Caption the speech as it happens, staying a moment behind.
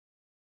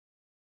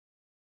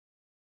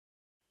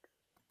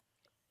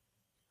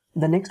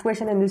The next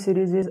question in this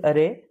series is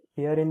array.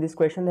 Here in this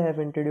question they have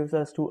introduced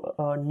us to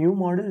a new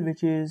model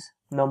which is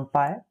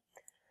NumPy.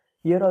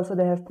 Here also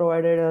they have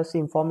provided us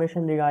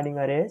information regarding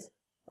arrays.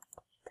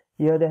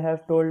 Here they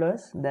have told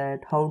us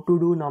that how to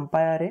do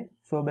NumPy array.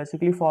 So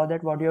basically for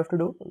that what you have to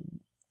do,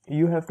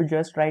 you have to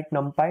just write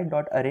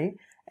numpy.array,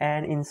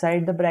 and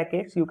inside the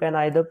brackets you can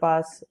either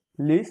pass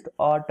list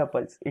or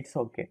tuples, it's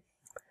okay.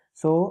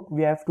 So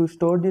we have to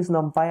store this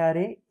numpy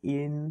array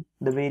in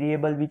the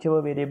variable,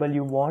 whichever variable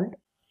you want.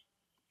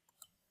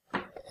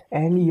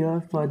 And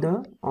here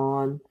further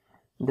on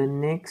the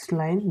next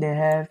line they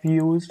have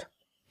used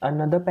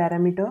another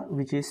parameter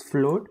which is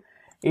float.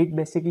 It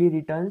basically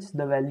returns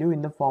the value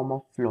in the form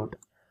of float.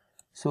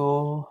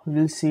 So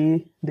we'll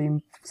see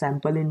the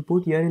sample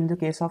input. Here in the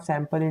case of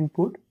sample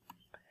input,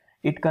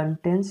 it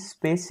contains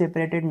space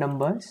separated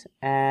numbers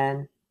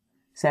and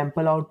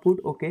sample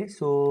output. Okay,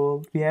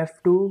 so we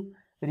have to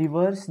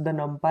reverse the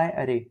numpy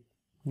array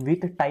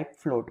with type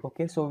float.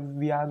 Okay, so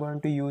we are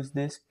going to use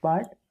this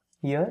part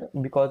here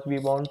because we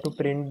want to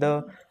print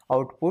the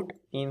output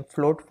in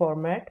float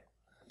format.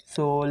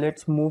 So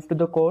let's move to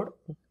the code.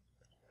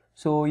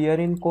 So here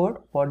in code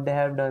what they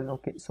have done,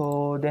 okay,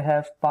 so they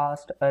have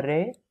passed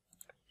array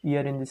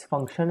here in this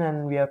function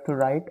and we have to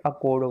write a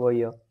code over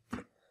here.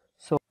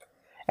 So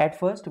at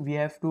first we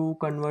have to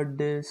convert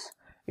this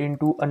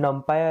into a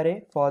numpy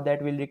array. For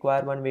that we'll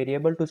require one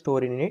variable to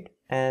store in it,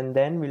 and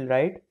then we'll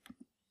write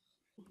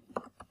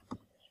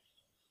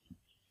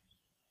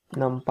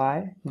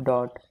numpy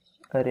dot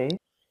array.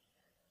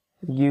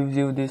 Gives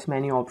you this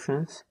many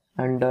options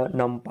under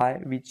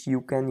numpy which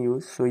you can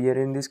use. So here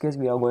in this case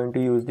we are going to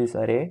use this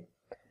array,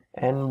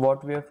 and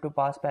what we have to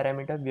pass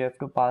parameter, we have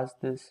to pass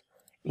this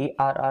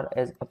arr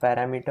as a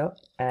parameter,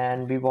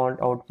 and we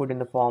want output in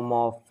the form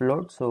of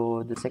float.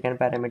 So the second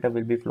parameter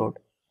will be float.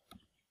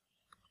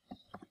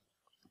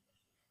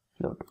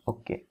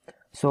 Okay,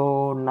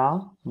 so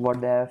now what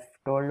they have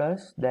told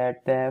us,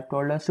 that they have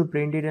told us to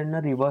print it in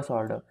a reverse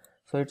order.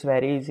 So it's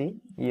very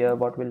easy. Here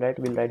what we'll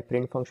write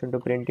print function to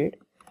print it,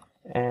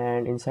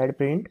 and inside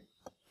print,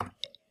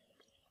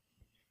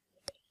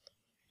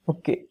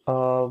 okay,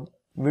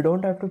 we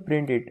don't have to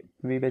print it,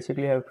 we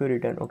basically have to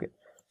return. Okay,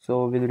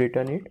 so we'll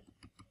return it.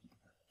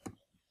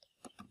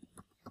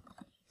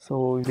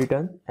 So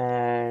return,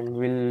 and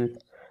we'll,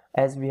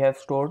 as we have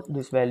stored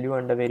this value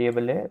under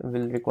variable a,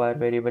 will require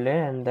variable a,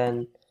 and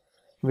then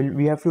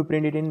we have to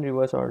print it in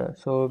reverse order.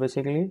 So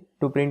basically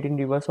to print in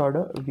reverse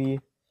order we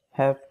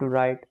have to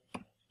write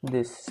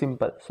this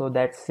simple. So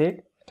that's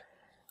it.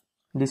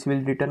 This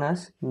will return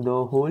us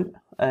the whole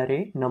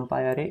array,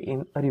 numpy array,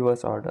 in a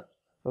reverse order.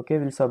 Okay,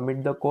 we'll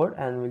submit the code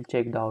and we'll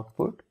check the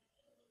output.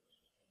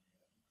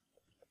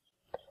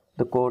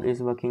 The code is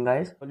working,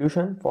 guys.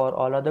 Solution for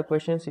all other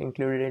questions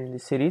included in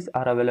this series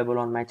are available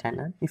on my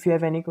channel. If you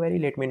have any query,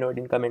 let me know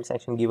in comment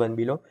section given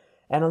below.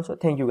 And also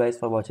thank you guys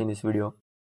for watching this video.